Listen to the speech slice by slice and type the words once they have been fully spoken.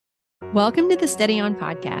Welcome to the Steady On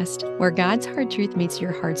podcast, where God's hard truth meets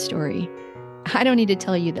your hard story. I don't need to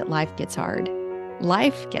tell you that life gets hard.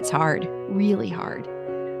 Life gets hard, really hard.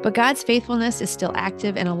 But God's faithfulness is still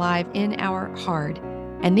active and alive in our hard.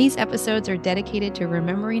 And these episodes are dedicated to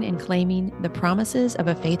remembering and claiming the promises of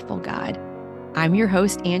a faithful God. I'm your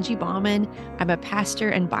host, Angie Bauman. I'm a pastor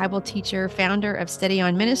and Bible teacher, founder of Steady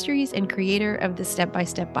On Ministries, and creator of the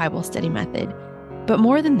Step-by-Step Bible Study Method. But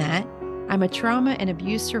more than that, I'm a trauma and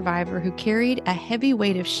abuse survivor who carried a heavy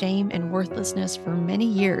weight of shame and worthlessness for many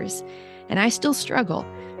years. And I still struggle,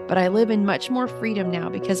 but I live in much more freedom now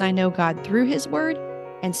because I know God through His Word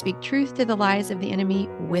and speak truth to the lies of the enemy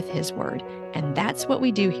with His Word. And that's what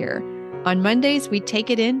we do here. On Mondays, we take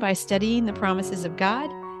it in by studying the promises of God.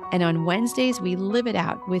 And on Wednesdays, we live it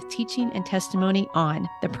out with teaching and testimony on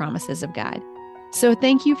the promises of God. So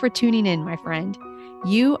thank you for tuning in, my friend.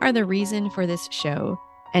 You are the reason for this show.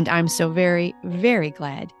 And I'm so very, very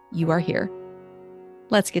glad you are here.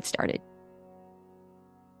 Let's get started.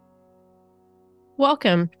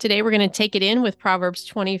 Welcome. Today we're going to take it in with Proverbs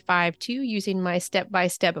 25:2 using my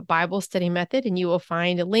step-by-step Bible study method, and you will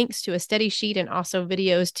find links to a study sheet and also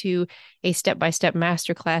videos to a step-by-step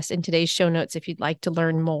masterclass in today's show notes if you'd like to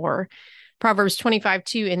learn more. Proverbs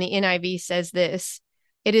 25:2 in the NIV says this: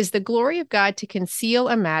 "It is the glory of God to conceal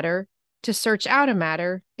a matter, to search out a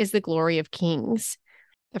matter is the glory of kings."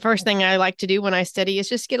 The first thing I like to do when I study is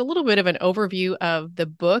just get a little bit of an overview of the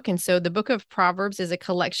book. And so the book of Proverbs is a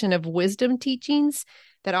collection of wisdom teachings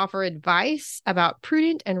that offer advice about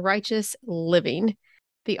prudent and righteous living.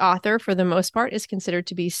 The author, for the most part, is considered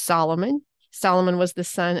to be Solomon. Solomon was the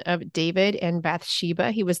son of David and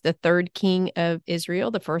Bathsheba. He was the third king of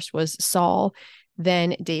Israel. The first was Saul,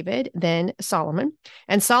 then David, then Solomon.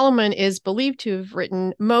 And Solomon is believed to have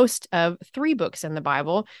written most of three books in the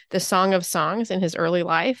Bible: the Song of Songs in his early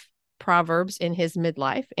life, Proverbs in his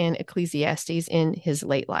midlife, and Ecclesiastes in his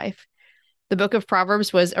late life. The book of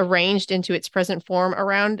Proverbs was arranged into its present form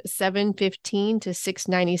around 715 to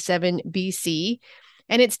 697 BC,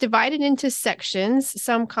 and it's divided into sections.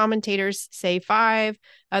 Some commentators say 5,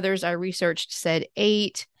 others I researched said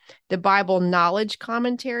 8. The Bible Knowledge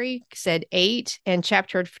Commentary said 8, and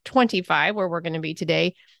chapter 25, where we're going to be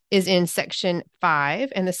today, is in section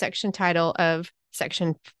 5. And the section title of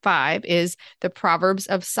section 5 is The Proverbs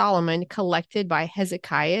of Solomon Collected by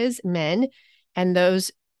Hezekiah's Men. And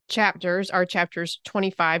those chapters are chapters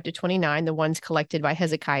 25 to 29, the ones collected by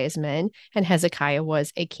Hezekiah's men. And Hezekiah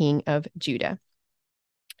was a king of Judah.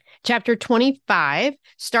 Chapter 25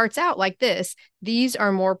 starts out like this: "These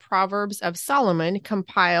are more Proverbs of Solomon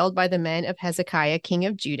compiled by the men of Hezekiah, king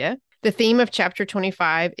of Judah." The theme of chapter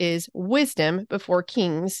 25 is wisdom before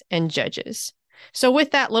kings and judges. So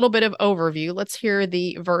with that little bit of overview, let's hear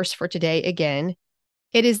the verse for today again.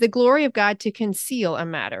 "It is the glory of God to conceal a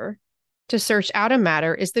matter. To search out a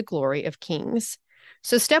matter is the glory of kings."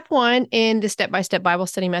 So step 1 in the step-by-step Bible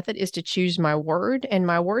study method is to choose my word, and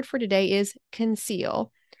my word for today is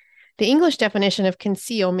conceal. The English definition of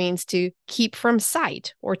conceal means to keep from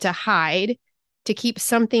sight or to hide, to keep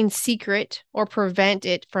something secret or prevent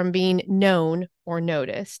it from being known or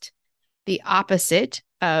noticed. The opposite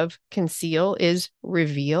of conceal is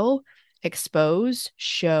reveal, expose,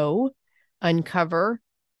 show, uncover,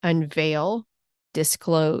 unveil,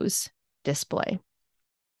 disclose, display.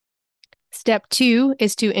 Step 2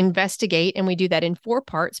 is to investigate, and we do that in 4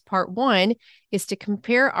 parts. Part 1 is to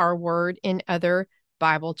compare our word in other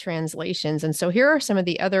Bible translations. And so here are some of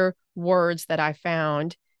the other words that I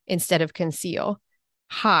found instead of conceal.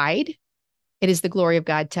 Hide. It is the glory of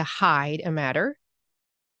God to hide a matter.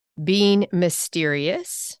 Being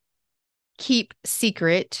mysterious. Keep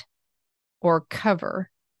secret or cover.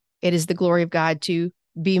 It is the glory of God to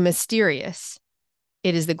be mysterious.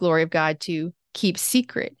 It is the glory of God to keep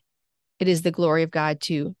secret. It is the glory of God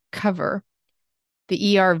to cover.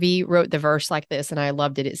 The ERV wrote the verse like this, and I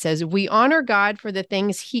loved it. It says, "We honor God for the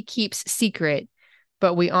things He keeps secret,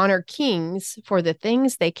 but we honor kings for the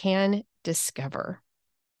things they can discover."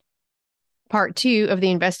 Part 2 of the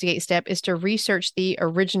investigate step is to research the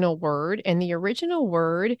original word, and the original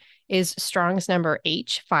word is Strong's number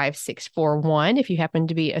H5641, if you happen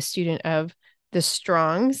to be a student of the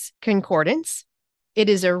Strong's Concordance. It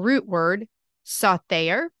is a root word,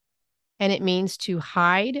 sauthair, and it means to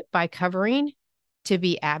hide by covering, to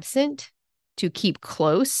be absent, to keep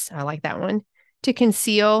close, I like that one, to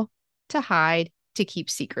conceal, to hide, to keep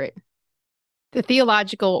secret. The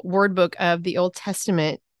Theological Word Book of the Old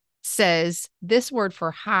Testament says this word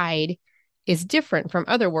for hide is different from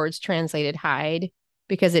other words translated hide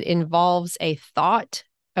because it involves a thought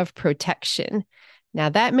of protection. Now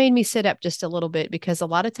that made me sit up just a little bit, because a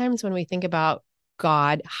lot of times when we think about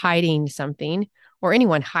God hiding something, or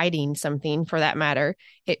anyone hiding something for that matter,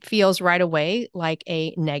 it feels right away like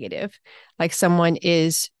a negative, like someone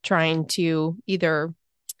is trying to either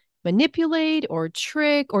manipulate or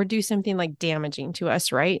trick or do something like damaging to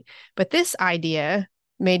us, right? But this idea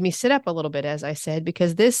made me sit up a little bit, as I said,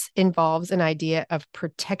 because this involves an idea of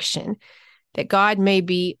protection, that God may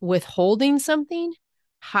be withholding something,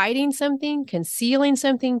 hiding something, concealing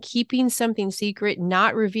something, keeping something secret,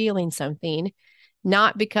 not revealing something,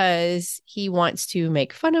 not because he wants to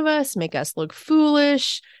make fun of us, make us look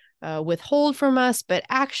foolish, withhold from us, but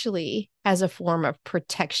actually as a form of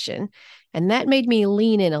protection. And that made me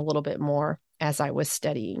lean in a little bit more as I was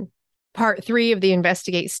studying. Part 3 of the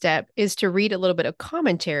investigate step is to read a little bit of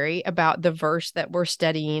commentary about the verse that we're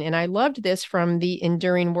studying. And I loved this from the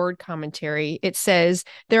Enduring Word commentary. It says,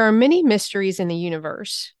 "There are many mysteries in the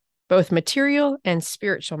universe, both material and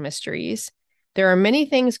spiritual mysteries. There are many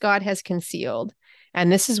things God has concealed,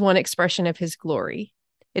 and this is one expression of his glory.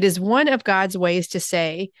 It is one of God's ways to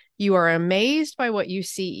say, you are amazed by what you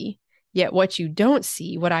see, yet what you don't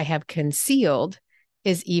see, what I have concealed,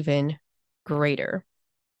 is even greater."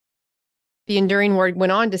 The Enduring Word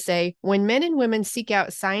went on to say, when men and women seek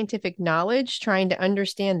out scientific knowledge, trying to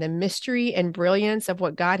understand the mystery and brilliance of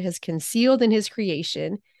what God has concealed in his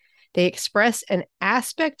creation, they express an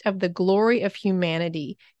aspect of the glory of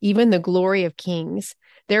humanity, even the glory of kings.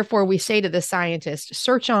 Therefore, we say to the scientist,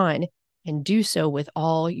 search on and do so with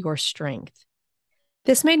all your strength.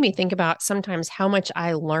 This made me think about sometimes how much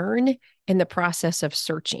I learn in the process of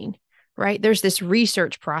searching. Right? There's this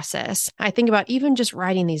research process. I think about even just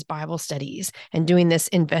writing these Bible studies and doing this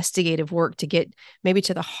investigative work to get maybe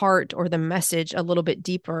to the heart or the message a little bit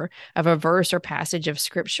deeper of a verse or passage of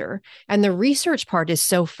scripture. And the research part is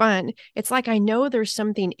so fun. It's like I know there's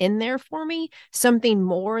something in there for me, something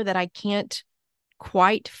more that I can't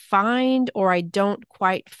quite find, or I don't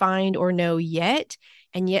quite find or know yet.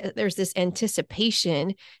 And yet there's this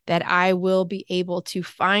anticipation that I will be able to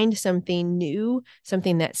find something new,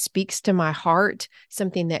 something that speaks to my heart,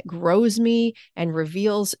 something that grows me and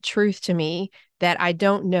reveals truth to me that I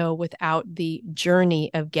don't know without the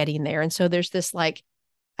journey of getting there. And so there's this like,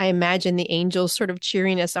 I imagine the angels sort of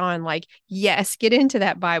cheering us on, like, yes, get into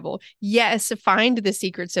that Bible. Yes, find the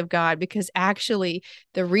secrets of God, because actually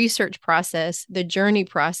the research process, the journey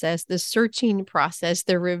process, the searching process,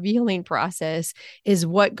 the revealing process is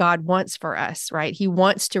what God wants for us, right? He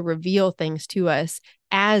wants to reveal things to us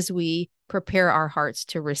as we prepare our hearts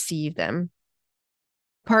to receive them.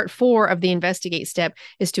 Part 4 of the investigate step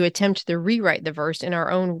is to attempt to rewrite the verse in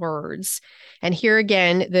our own words. And here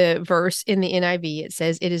again, the verse in the NIV, it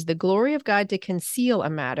says, it is the glory of God to conceal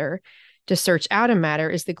a matter. To search out a matter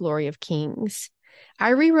is the glory of kings. I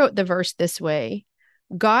rewrote the verse this way.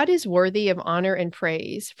 God is worthy of honor and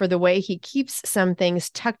praise for the way he keeps some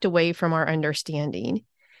things tucked away from our understanding.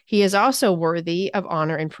 He is also worthy of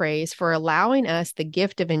honor and praise for allowing us the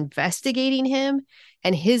gift of investigating him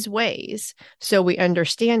and his ways so we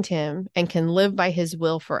understand him and can live by his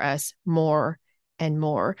will for us more and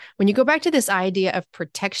more. When you go back to this idea of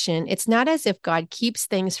protection, it's not as if God keeps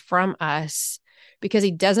things from us because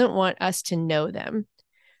he doesn't want us to know them,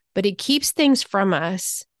 but he keeps things from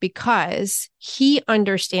us because he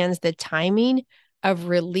understands the timing of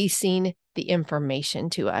releasing the information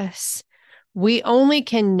to us. We only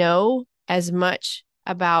can know as much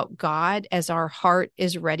about God as our heart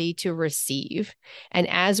is ready to receive. And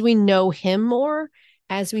as we know him more,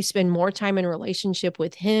 as we spend more time in relationship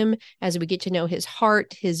with him, as we get to know his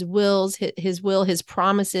heart, his wills, his will, his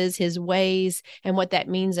promises, his ways, and what that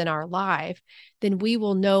means in our life, then we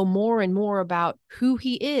will know more and more about who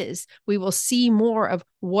he is. We will see more of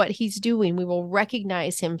what he's doing. We will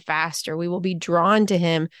recognize him faster. We will be drawn to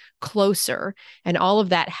him closer. And all of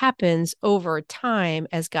that happens over time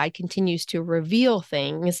as God continues to reveal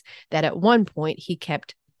things that at one point he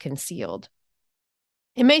kept concealed.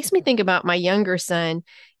 It makes me think about my younger son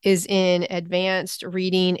is in advanced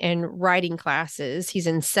reading and writing classes. He's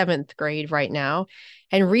in 7th grade right now.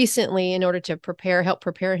 And recently, in order to help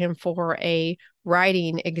prepare him for a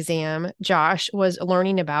writing exam, Josh was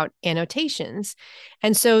learning about annotations.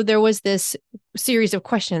 And so there was this series of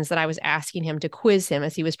questions that I was asking him to quiz him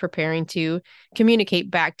as he was preparing to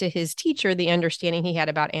communicate back to his teacher the understanding he had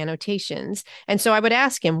about annotations. And so I would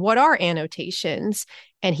ask him, what are annotations?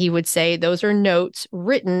 And he would say, those are notes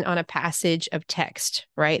written on a passage of text,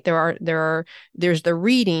 right? There's the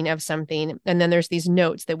reading of something, and then there's these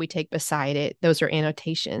notes that we take beside it. Those are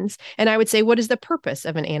annotations. And I would say, what is the purpose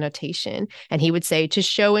of an annotation? And he would say, to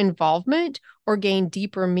show involvement or gain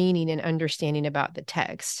deeper meaning and understanding about the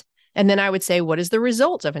text. And then I would say, what is the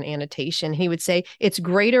result of an annotation? He would say, it's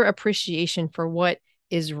greater appreciation for what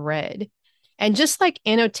is read. And just like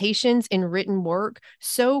annotations in written work,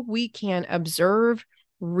 so we can observe,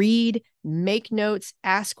 read, make notes,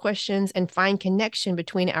 ask questions, and find connection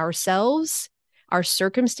between ourselves, our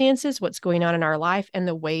circumstances, what's going on in our life, and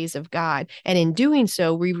the ways of God. And in doing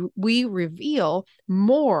so, we reveal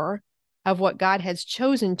more of what God has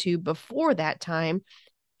chosen to, before that time,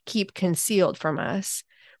 keep concealed from us.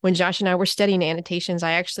 When Josh and I were studying annotations,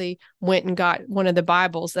 I actually went and got one of the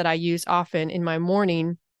Bibles that I use often in my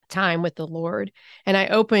morning time with the Lord. And I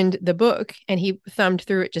opened the book and he thumbed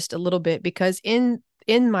through it just a little bit, because in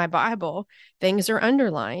my Bible, things are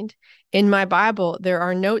underlined. In my Bible, there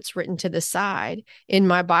are notes written to the side. In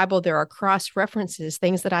my Bible, there are cross references,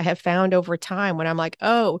 things that I have found over time when I'm like,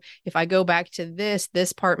 oh, if I go back to this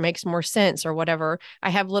part makes more sense, or whatever. I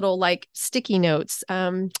have little like sticky notes,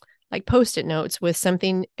 like Post-it notes with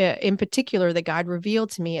something in particular that God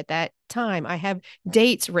revealed to me at that time. I have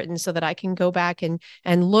dates written so that I can go back and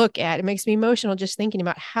look at. It makes me emotional just thinking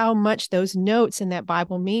about how much those notes in that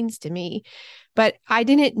Bible means to me. But I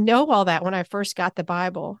didn't know all that when I first got the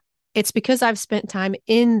Bible. It's because I've spent time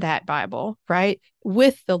in that Bible, right?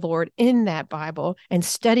 With the Lord in that Bible and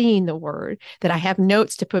studying the word, that I have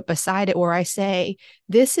notes to put beside it where I say,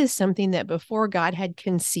 this is something that before God had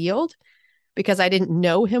concealed because I didn't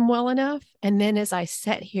know him well enough. And then as I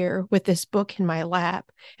sat here with this book in my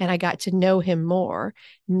lap and I got to know him more,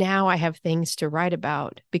 now I have things to write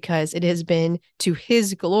about, because it has been to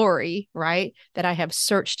his glory, right, that I have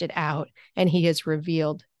searched it out and he has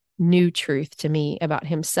revealed new truth to me about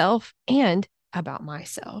himself and about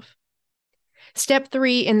myself. Step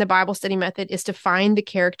 3 in the Bible study method is to find the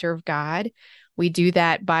character of God. We do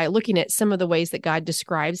that by looking at some of the ways that God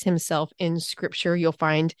describes himself in Scripture. You'll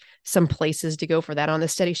find some places to go for that on the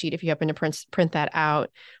study sheet if you happen to print that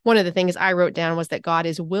out. One of the things I wrote down was that God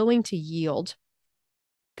is willing to yield.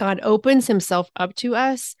 God opens himself up to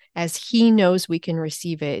us as he knows we can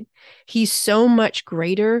receive it. He's so much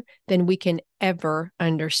greater than we can ever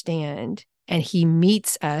understand. And he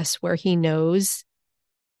meets us where he knows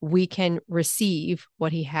we can receive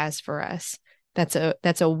what he has for us. That's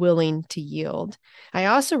a willing to yield. I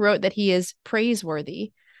also wrote that he is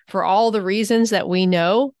praiseworthy for all the reasons that we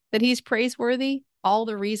know that he's praiseworthy, all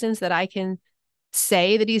the reasons that I can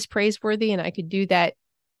say that he's praiseworthy, and I could do that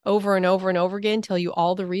over and over and over again, tell you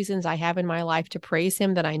all the reasons I have in my life to praise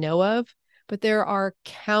him that I know of. But there are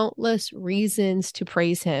countless reasons to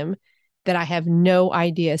praise him that I have no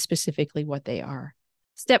idea specifically what they are.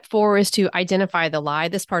 Step 4 is to identify the lie.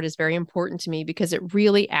 This part is very important to me because it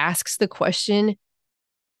really asks the question,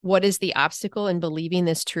 what is the obstacle in believing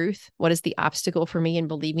this truth? What is the obstacle for me in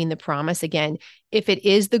believing the promise? Again, if it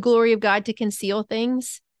is the glory of God to conceal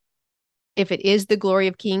things, if it is the glory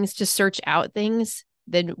of kings to search out things,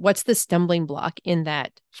 then what's the stumbling block in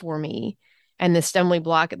that for me? And the stumbling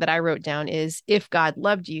block that I wrote down is, if God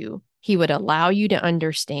loved you, he would allow you to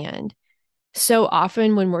understand. So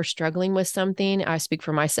often when we're struggling with something, I speak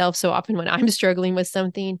for myself, so often when I'm struggling with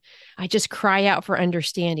something, I just cry out for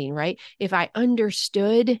understanding, right? If I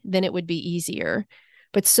understood, then it would be easier.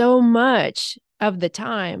 But so much of the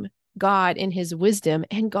time, God in his wisdom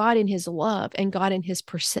and God in his love and God in his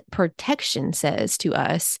protection says to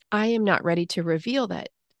us, I am not ready to reveal that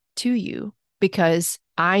to you because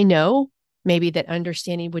I know maybe that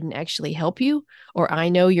understanding wouldn't actually help you, or I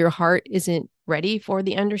know your heart isn't ready for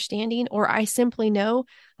the understanding, or I simply know,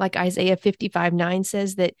 like Isaiah 55:9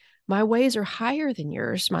 says, that my ways are higher than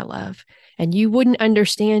yours, my love, and you wouldn't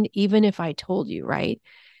understand even if I told you, right?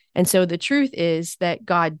 And so the truth is that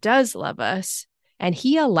God does love us, and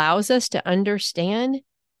he allows us to understand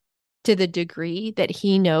to the degree that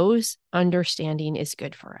he knows understanding is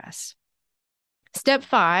good for us. Step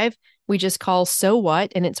 5, we just call So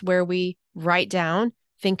What, and it's where we write down,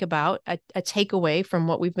 think about a takeaway from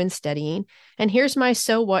what we've been studying. And here's my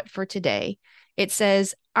so what for today. It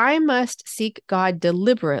says, I must seek God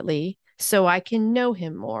deliberately so I can know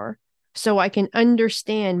him more, so I can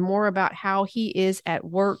understand more about how he is at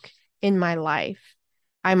work in my life.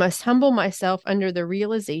 I must humble myself under the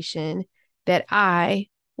realization that I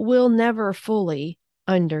will never fully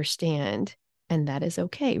understand. And that is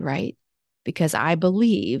okay, right? Because I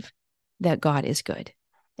believe that God is good.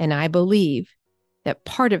 And I believe that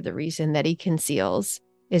part of the reason that he conceals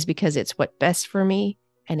is because it's what's best for me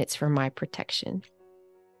and it's for my protection.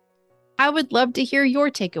 I would love to hear your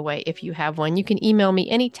takeaway if you have one. You can email me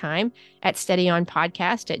anytime at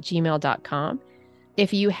steadyonpodcast@gmail.com.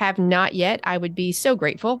 If you have not yet, I would be so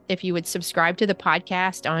grateful if you would subscribe to the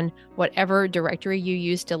podcast on whatever directory you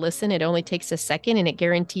use to listen. It only takes a second and it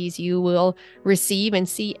guarantees you will receive and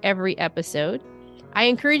see every episode. I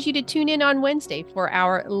encourage you to tune in on Wednesday for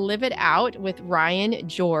our Live It Out with Ryan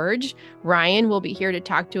George. Ryan will be here to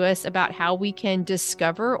talk to us about how we can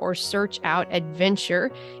discover or search out adventure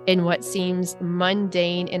in what seems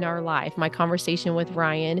mundane in our life. My conversation with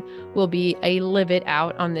Ryan will be a live it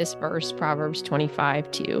out on this verse, Proverbs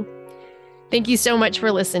 25:2. Thank you so much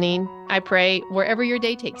for listening. I pray wherever your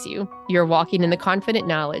day takes you, you're walking in the confident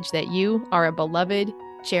knowledge that you are a beloved,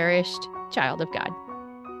 cherished child of God.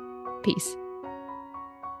 Peace.